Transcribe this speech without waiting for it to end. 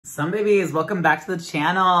Some babies, welcome back to the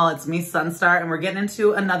channel. It's me, Sunstar, and we're getting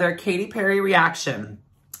into another Katy Perry reaction.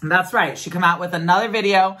 That's right, she came out with another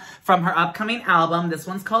video from her upcoming album. This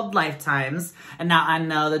one's called Lifetimes. And now I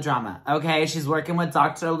know the drama, okay? She's working with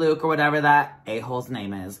Dr. Luke or whatever that a-hole's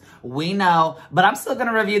name is. We know, but I'm still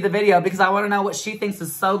gonna review the video because I wanna know what she thinks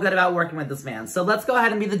is so good about working with this man. So let's go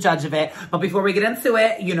ahead and be the judge of it. But before we get into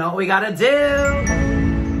it, you know what we gotta do.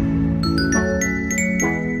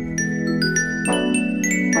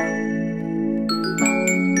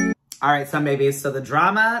 All right, some babies, so the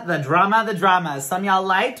drama. Some y'all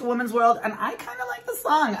liked Women's World, and I kind of like the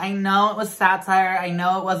song. I know it was satire. I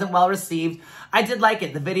know it wasn't well received. I did like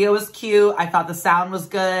it. The video was cute. I thought the sound was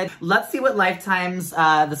good. Let's see what Lifetime's,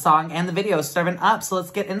 the song and the video is serving up, so let's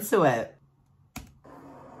get into it.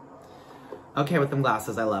 Okay, with them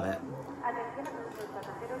glasses, I love it.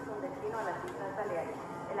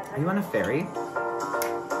 Are you on a ferry?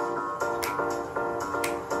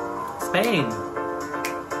 Spain.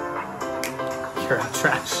 You're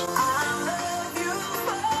trash.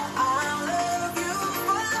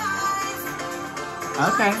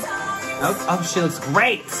 Okay. Oh, she looks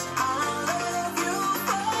great.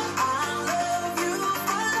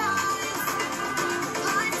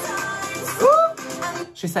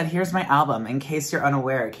 Woo! She said, here's my album. In case you're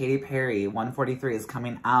unaware, Katy Perry 143 is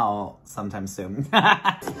coming out sometime soon.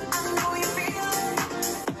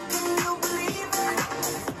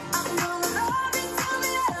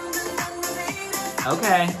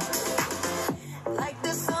 Okay. Like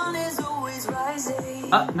the sun is always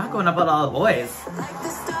rising. Not going up with all the boys. Like the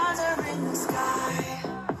stars are in the sky.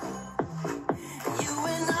 You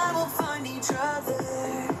and I will find each other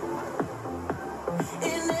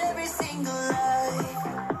in every single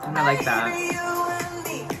life. And I like that.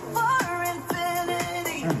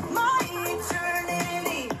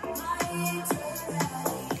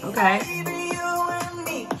 Okay.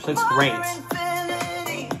 She looks great.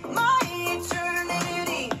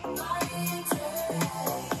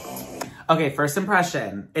 Okay, first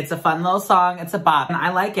impression. It's a fun little song. It's a bop. And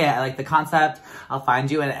I like it. I like the concept. I'll find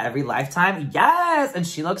you in every lifetime. Yes! And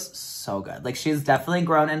she looks so good. Like, she's definitely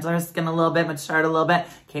grown into her skin a little bit, matured a little bit.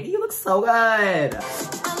 Katy, you look so good.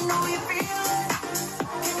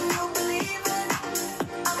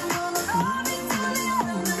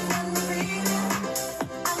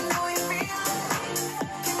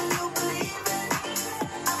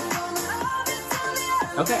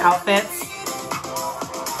 Okay, outfits.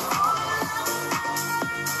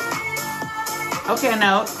 Okay,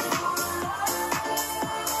 note.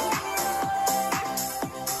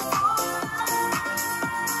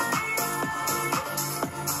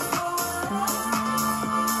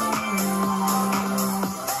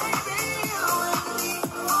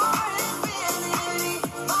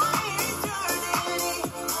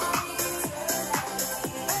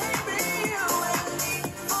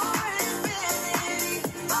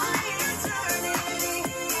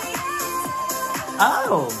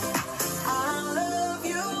 Oh.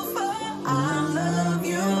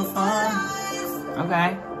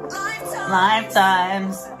 Okay.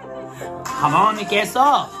 Lifetimes. Come on, you get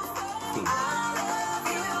off.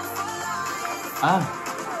 Oh.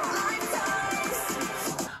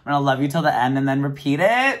 I'm gonna love you till the end and then repeat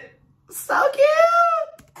it. So cute.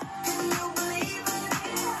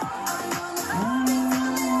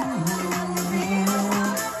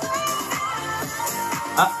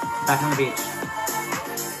 Oh, back on the beach.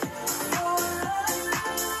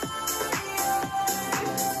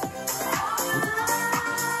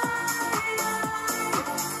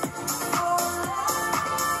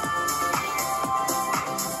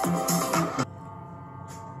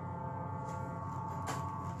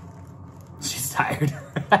 Tired.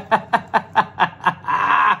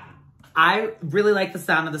 I really like the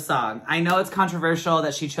sound of the song. I know it's controversial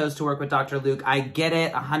that she chose to work with Dr. Luke. I get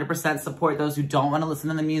it, 100% support those who don't want to listen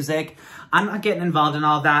to the music. I'm not getting involved in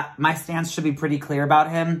all that. My stance should be pretty clear about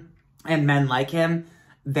him, and men like him,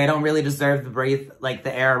 they don't really deserve to breathe like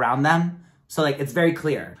the air around them. So like, it's very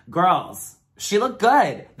clear. Girls, she looked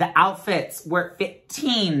good. The outfits were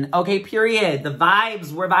 15. Okay, period. The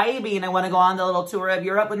vibes were vibing. I want to go on the little tour of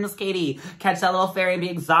Europe with Miss Katy. Catch that little ferry and be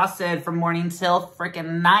exhausted from morning till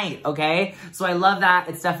freaking night, okay? So I love that.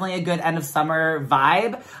 It's definitely a good end of summer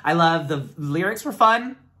vibe. I love the lyrics were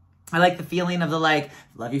fun. I like the feeling of the like,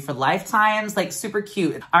 love you for lifetimes, like super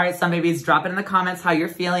cute. All right, some babies, drop it in the comments how you're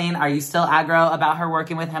feeling. Are you still aggro about her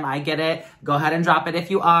working with him? I get it. Go ahead and drop it if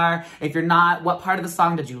you are. If you're not, what part of the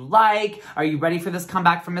song did you like? Are you ready for this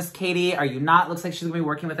comeback from Miss Katy? Are you not? Looks like she's gonna be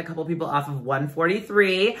working with a couple people off of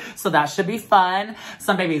 143, so that should be fun.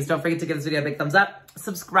 Some babies, don't forget to give this video a big thumbs up.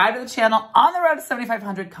 Subscribe to the channel on the road to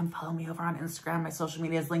 7,500. Come follow me over on Instagram. My social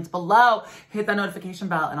media is linked below. Hit that notification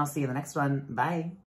bell, and I'll see you in the next one. Bye.